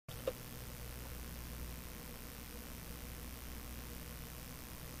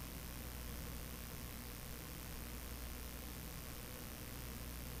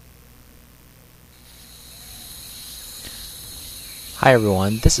Hi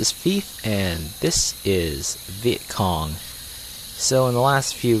everyone, this is Thief, and this is Vietcong. So in the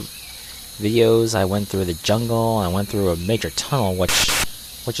last few videos, I went through the jungle, and I went through a major tunnel, which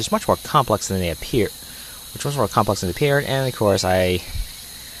is much more complex than they appeared. And of course, I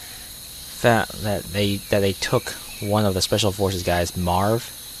found that they took one of the special forces guys, Marv.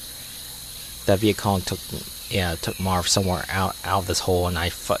 That Vietcong took Marv somewhere out of this hole, and I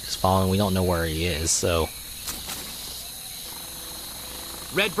just following. We don't know where he is, so.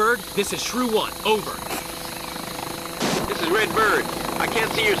 Redbird, this is Shrew 1. Over. This is Redbird. I can't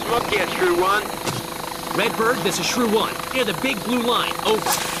see your smoke yet, Shrew 1. Redbird, this is Shrew 1. Near the big blue line.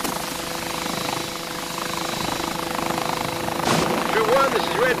 Over. Shrew 1, this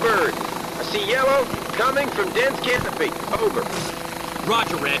is Redbird. I see yellow coming from dense canopy. Over.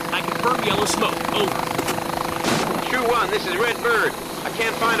 Roger, Red. I confirm yellow smoke. Over. Shrew 1, this is Redbird. I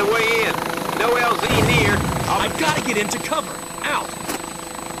can't find a way in. No LZ near. I've got to get into cover. Out.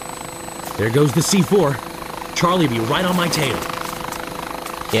 There goes the C4. Charlie be right on my tail.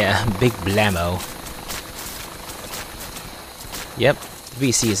 Yeah, big blammo. Yep,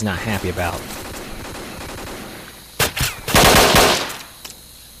 VC is not happy about.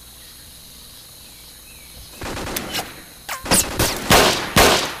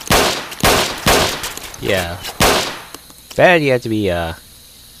 Yeah. Bad idea to be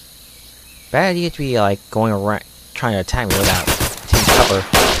like going around trying to attack me without taking cover.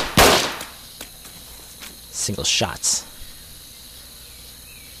 Single shots.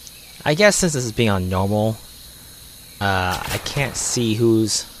 I guess since this is being on normal, I can't see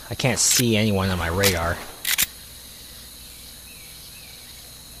anyone on my radar.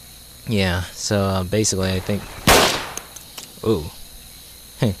 Yeah, so basically I think. Ooh.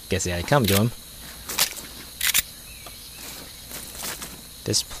 Guess I had to come to him.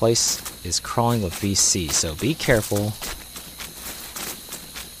 This place is crawling with VC, so be careful.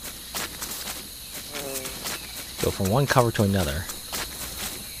 Go from one cover to another.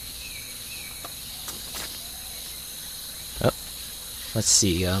 Oh, let's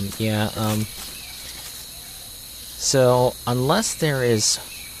see. So unless there is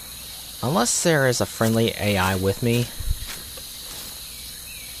a friendly AI with me,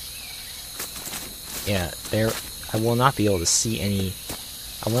 I will not be able to see any.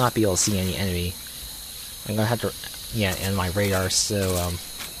 I will not be able to see any enemy. I'm gonna have to, and my radar. So on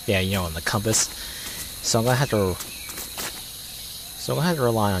the compass. So I'm gonna have to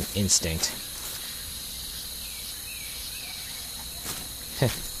rely on instinct.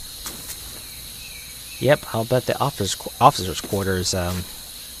 Yep, I'll bet the officers' quarters in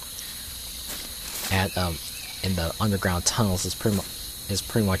the underground tunnels is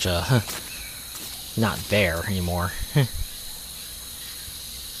pretty much not there anymore.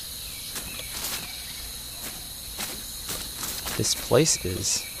 This place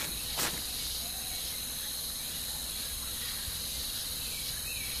is.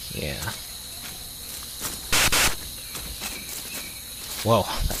 Yeah. Whoa,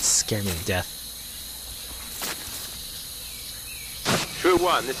 that scared me to death. Shrew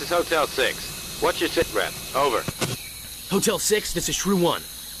 1, this is Hotel 6. What's your sit rep? Over. Hotel 6, this is Shrew 1.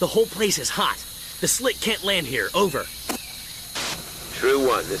 The whole place is hot. The slick can't land here. Over. Shrew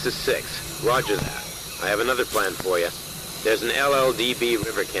 1, this is 6. Roger that. I have another plan for you. There's an LLDB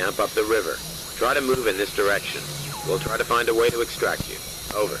river camp up the river. Try to move in this direction. We'll try to find a way to extract you.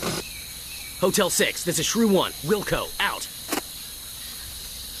 Over. Hotel 6, this is Shrew 1. Wilco, out.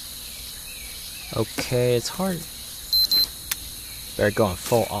 Okay, it's hard. Better go on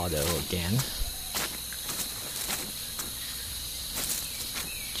full auto again.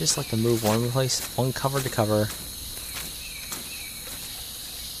 Just like to move one cover to cover.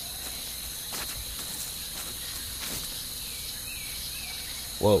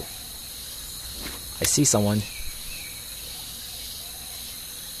 Whoa. I see someone.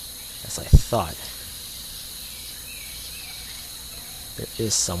 As I thought. There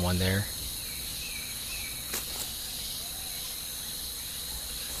is someone there.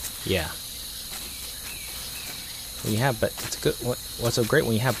 Yeah. But it's good. What's so great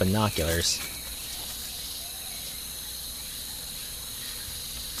when you have binoculars?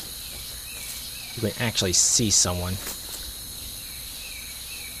 You can actually see someone.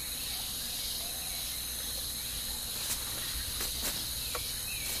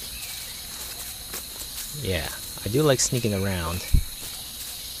 Yeah, I do like sneaking around.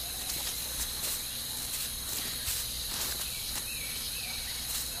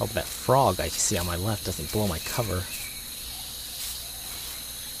 Hope that frog I see on my left doesn't blow my cover.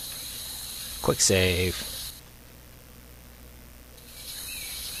 Quick save.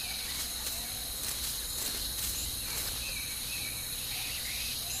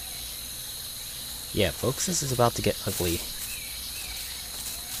 Yeah, folks, this is about to get ugly.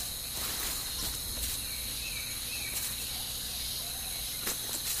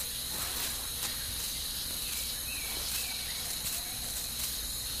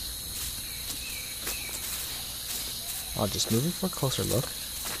 I'll just move in for a closer look.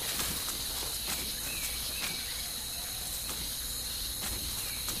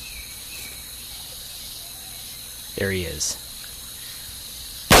 There he is.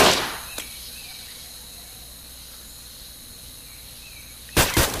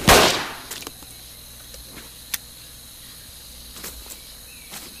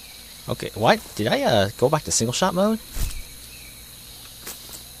 Okay, what? Did I go back to single shot mode?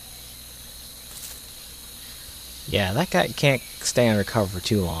 Yeah, that guy can't stay under cover for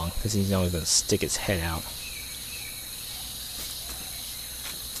too long, because he's always going to stick his head out.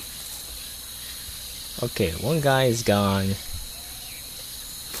 Okay, one guy is gone.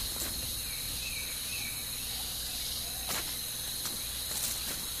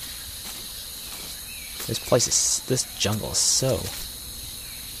 This jungle is so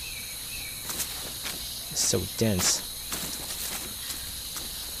dense.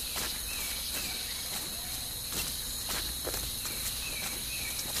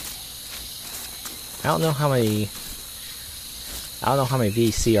 I don't know how many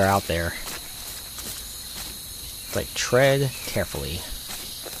VC are out there. Like, tread carefully.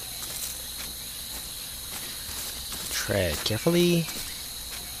 Tread carefully.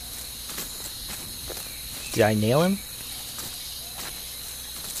 Did I nail him?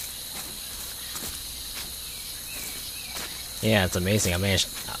 Yeah, it's amazing. I managed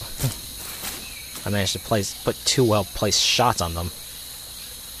to put 2 well-placed shots on them.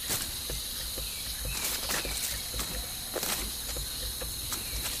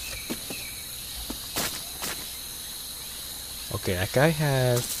 Okay, that guy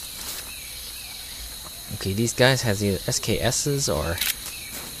has... Okay, these guys has either SKSs or...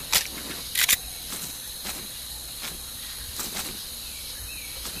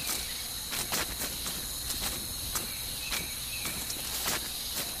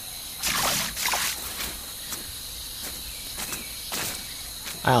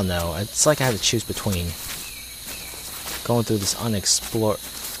 I don't know, it's like I have to choose between going through this unexplored...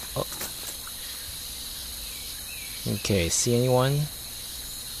 Oh. Okay, see anyone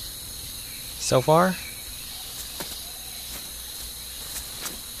so far?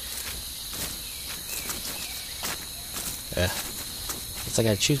 It's like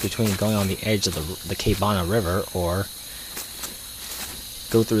I choose between going on the edge of the Cabana River or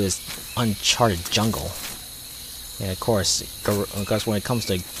go through this uncharted jungle. And of course, when it comes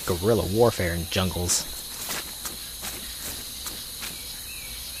to guerrilla warfare in jungles,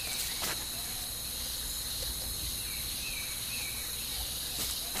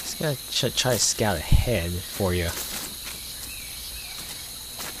 just gotta try to scout ahead for you.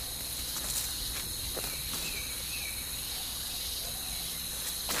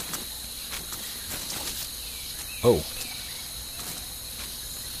 Oh,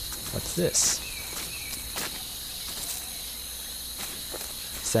 what's this?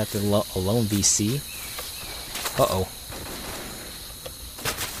 Is that the lone VC? Uh-oh.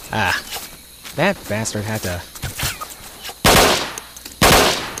 Ah, that bastard had to...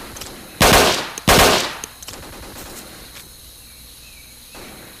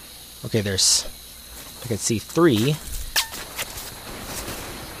 Okay, I can see 3.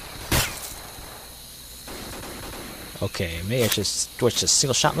 Okay, maybe I should switch to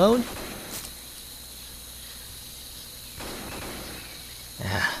single shot mode.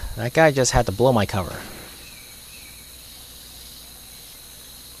 That guy just had to blow my cover.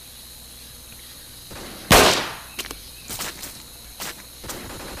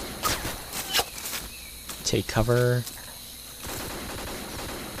 Take cover.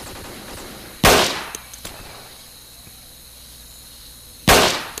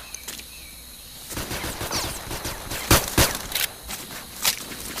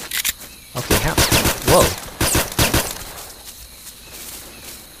 Okay, how? Whoa.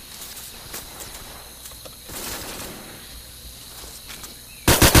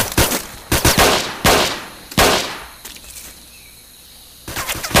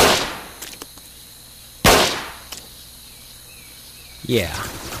 Yeah.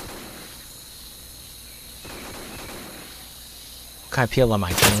 What kind of peel am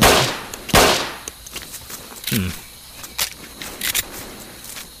I doing?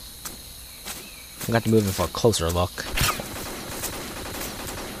 I'm going to move in for a closer look.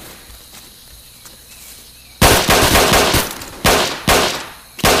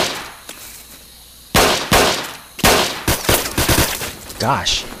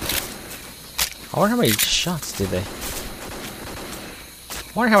 Gosh. I wonder how many shots did they... I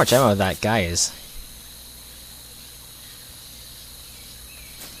wonder how much ammo that guy is.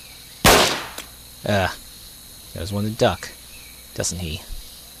 There's one to duck, doesn't he?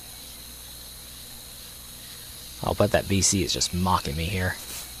 I'll bet that VC is just mocking me here.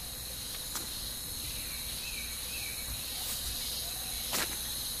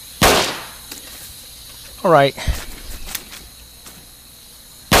 Alright.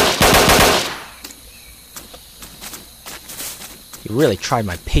 You really tried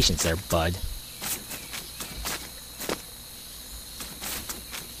my patience there, bud.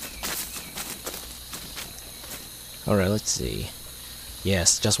 Alright, let's see.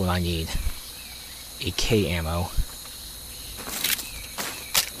 Yes, just what I need. AK ammo.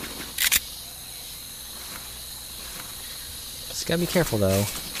 Just gotta be careful though.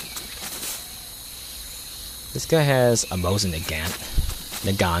 This guy has a Mosin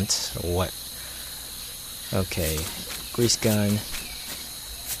Nagant, or what? Okay, grease gun.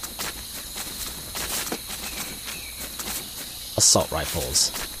 Assault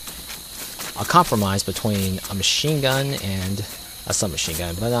rifles. A compromise between a machine gun and a submachine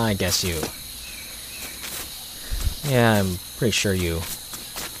gun, but I guess you... Yeah, I'm pretty sure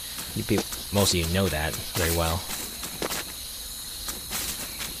most of you know that very well.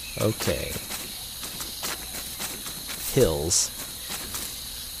 Okay. Hills.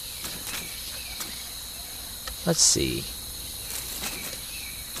 Let's see.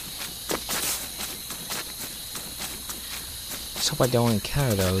 Just hope I don't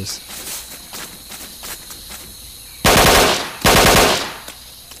encounter those.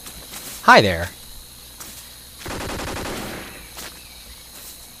 Hi there.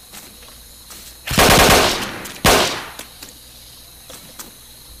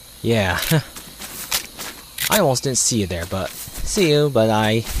 Yeah. I almost didn't see you there, but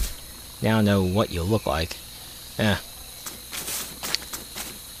I now know what you look like.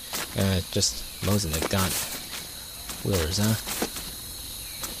 Just Mosin the gun. Wheelers, huh?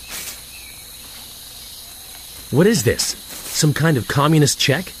 What is this? Some kind of communist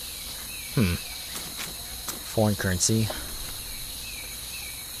check? Foreign currency.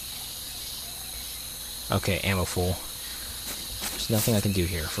 Okay, ammo full. There's nothing I can do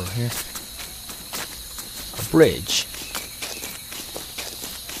here. For here. A bridge.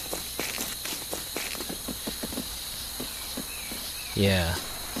 Yeah,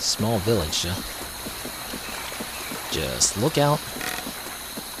 small village, huh? Just look out.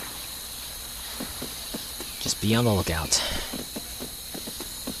 Just be on the lookout.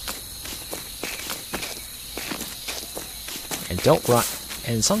 And don't run.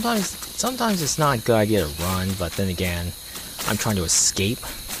 And sometimes it's not a good idea to run, but then again, I'm trying to escape.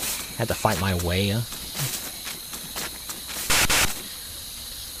 I have to fight my way.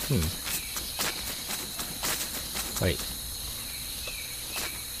 Wait.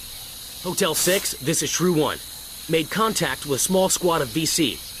 Hotel 6, this is True 1. Made contact with a small squad of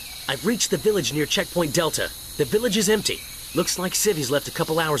VC. I've reached the village near Checkpoint Delta. The village is empty. Looks like civvies left a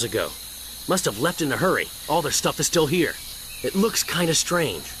couple hours ago. Must have left in a hurry. All their stuff is still here. It looks kinda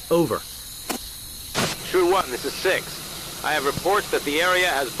strange. Over. True 1, this is 6. I have reports that the area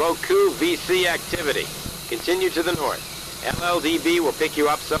has beaucoup VC activity. Continue to the north. LLDB will pick you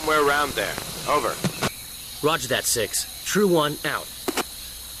up somewhere around there. Over. Roger that, 6. True 1, out.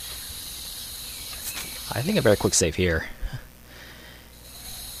 I think I better quick save here.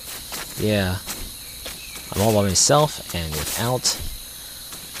 Yeah. I'm all by myself, and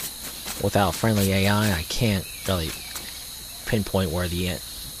without friendly AI, I can't really pinpoint where the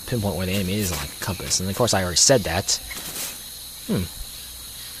enemy is on a compass. And of course, I already said that.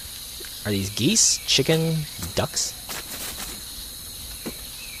 Are these geese? Chicken? Ducks?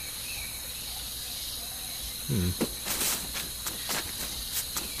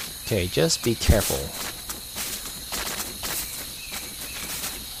 Okay, just be careful.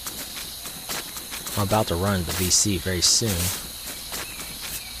 I'm about to run the VC very soon.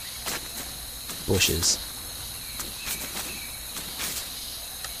 Bushes.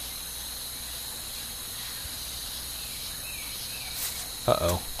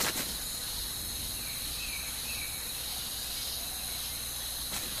 Uh-oh.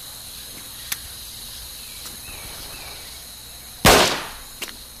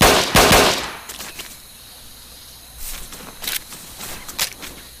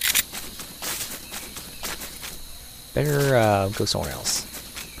 Better go somewhere else.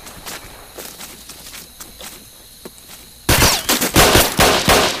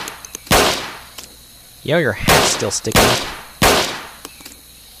 Yo, your hat's still sticking.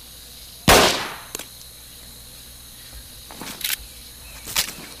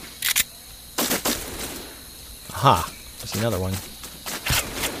 Aha! There's another one.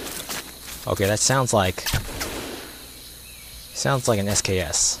 Okay, that sounds like an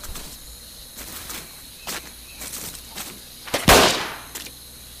SKS.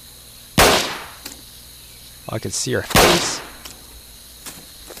 I can see her face.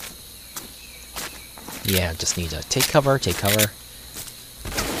 Yeah, just need to take cover, take cover.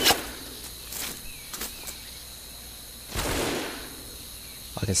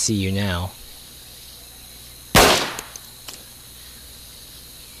 I can see you now.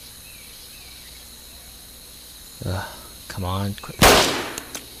 Come on, quick.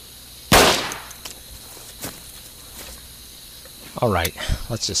 Alright,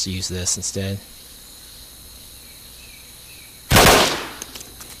 let's just use this instead.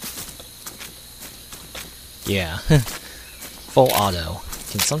 Yeah, full auto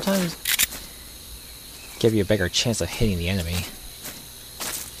can sometimes give you a bigger chance of hitting the enemy.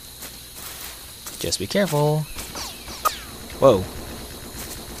 Just be careful. Whoa.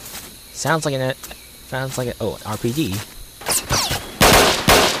 Sounds like an oh, an RPD.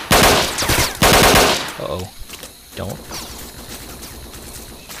 Uh-oh. Don't.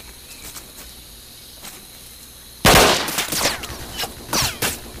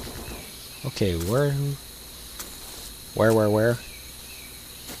 Okay, where?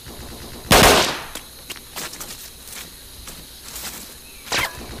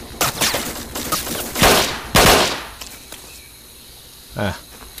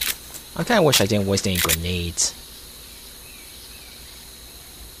 I kinda wish I didn't waste any grenades.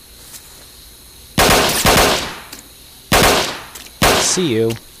 See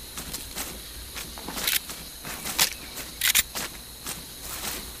you.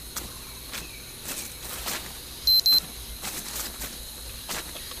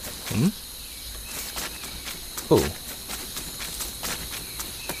 Ooh.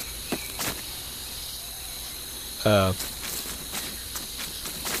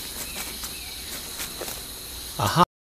 Aha.